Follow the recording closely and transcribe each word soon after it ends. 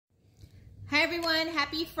everyone.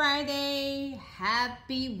 Happy Friday.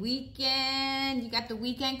 Happy weekend. You got the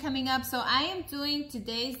weekend coming up. So I am doing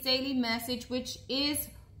today's daily message, which is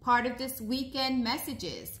part of this weekend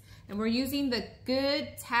messages. And we're using the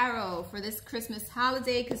Good Tarot for this Christmas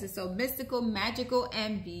holiday because it's so mystical, magical,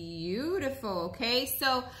 and beautiful. Okay,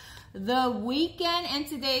 so the weekend and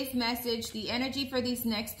today's message, the energy for these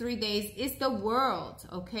next 3 days is the world.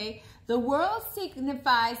 Okay, the world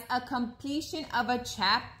signifies a completion of a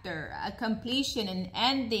chapter, a completion, an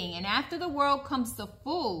ending. And after the world comes the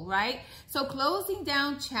full, right? So closing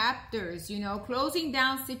down chapters, you know, closing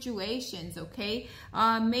down situations. Okay,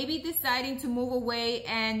 maybe deciding to move away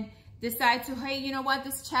and decide to, hey, you know what,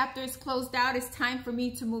 this chapter is closed out. It's time for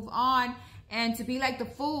me to move on and to be like the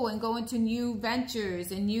fool and go into new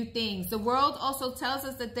ventures and new things. The world also tells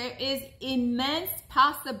us that there is immense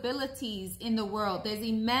possibilities in the world. There's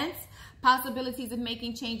immense possibilities of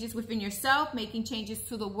making changes within yourself, making changes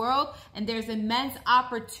to the world, and there's immense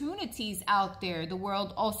opportunities out there. The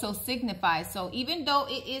world also signifies. So even though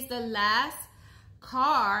it is the last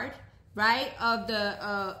card, right, of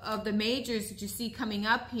the majors that you see coming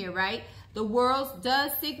up here, right? The world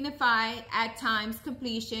does signify at times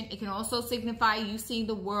completion. It can also signify you seeing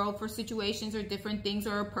the world for situations or different things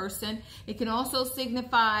or a person. It can also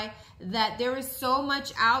signify that there is so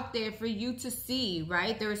much out there for you to see,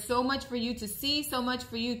 right? There is so much for you to see, so much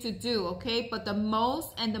for you to do, okay? But the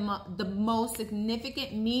most and the most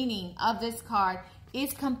significant meaning of this card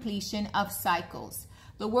is completion of cycles.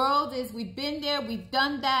 The world is, we've been there, we've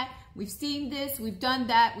done that, we've seen this, we've done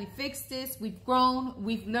that, we've fixed this, we've grown,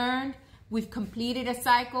 we've learned, we've completed a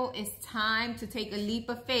cycle. It's time to take a leap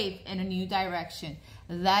of faith in a new direction.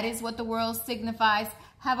 That is what the world signifies.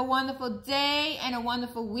 Have a wonderful day and a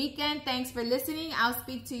wonderful weekend. Thanks for listening. I'll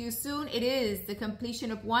speak to you soon. It is the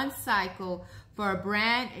completion of one cycle for a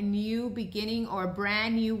brand new beginning or a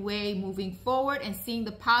brand new way moving forward and seeing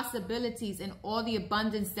the possibilities and all the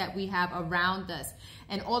abundance that we have around us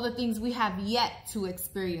and all the things we have yet to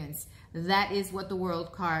experience. That is what the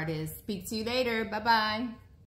world card is. Speak to you later. Bye-bye.